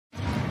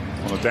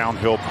On a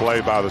downhill play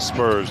by the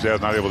Spurs,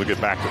 Jazz not able to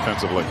get back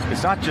defensively.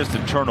 It's not just the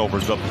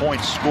turnovers, the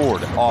points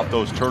scored off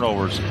those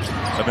turnovers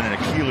have been an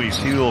Achilles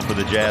heel for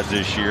the Jazz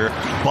this year.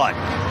 But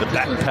the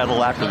back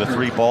pedal after the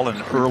three ball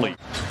in early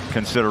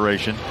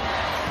consideration.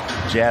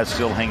 Jazz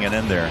still hanging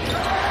in there.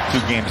 2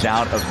 games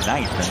out of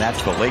ninth, and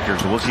that's the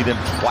Lakers. We'll see them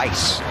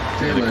twice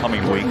in the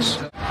coming weeks.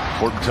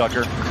 Horton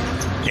Tucker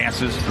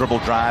dances, dribble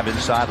drive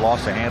inside,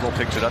 lost the handle,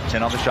 picks it up,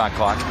 10 on the shot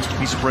clock.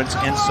 He sprints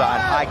inside,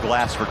 high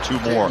glass for 2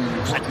 more.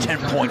 A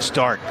 10-point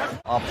start.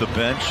 Off the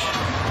bench,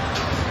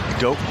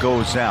 Doak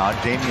goes out.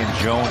 Damian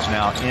Jones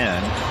now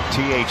in.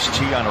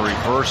 THT on a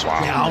reverse,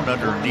 down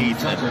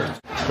underneath. And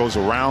goes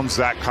around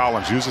Zach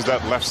Collins, uses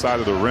that left side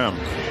of the rim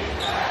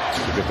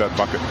to get that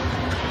bucket.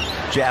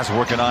 Jazz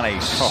working on a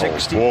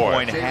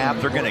 60-point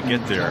half. They're going to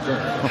get there.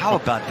 How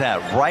about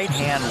that? Right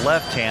hand,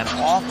 left hand,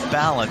 off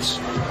balance.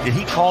 Did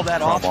he call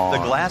that off the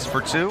glass for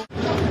 2?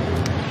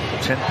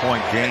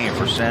 10-point game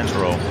for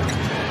Sandro.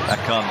 That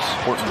comes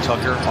Horton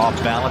Tucker off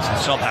balance and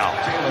somehow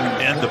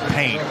in the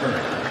paint.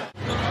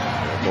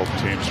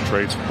 Both teams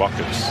trades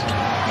buckets.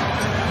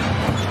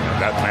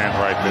 That man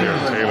right there,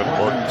 Talen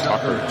Horton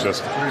Tucker,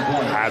 just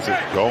has it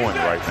going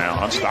right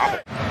now.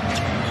 Unstoppable.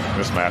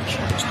 Mismatch.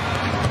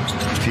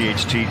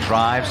 THT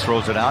drives,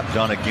 throws it out,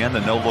 done again,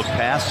 the no-look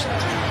pass.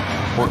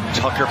 Horton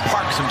Tucker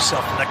parks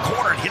himself in the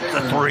corner and hits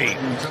the 3.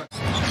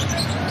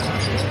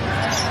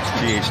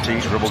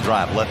 THT dribble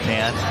drive, left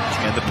hand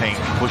in the paint,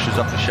 pushes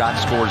up the shot,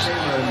 scores.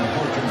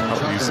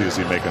 How easy is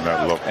he making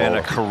that look? And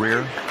a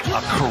career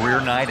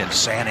night in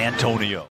San Antonio.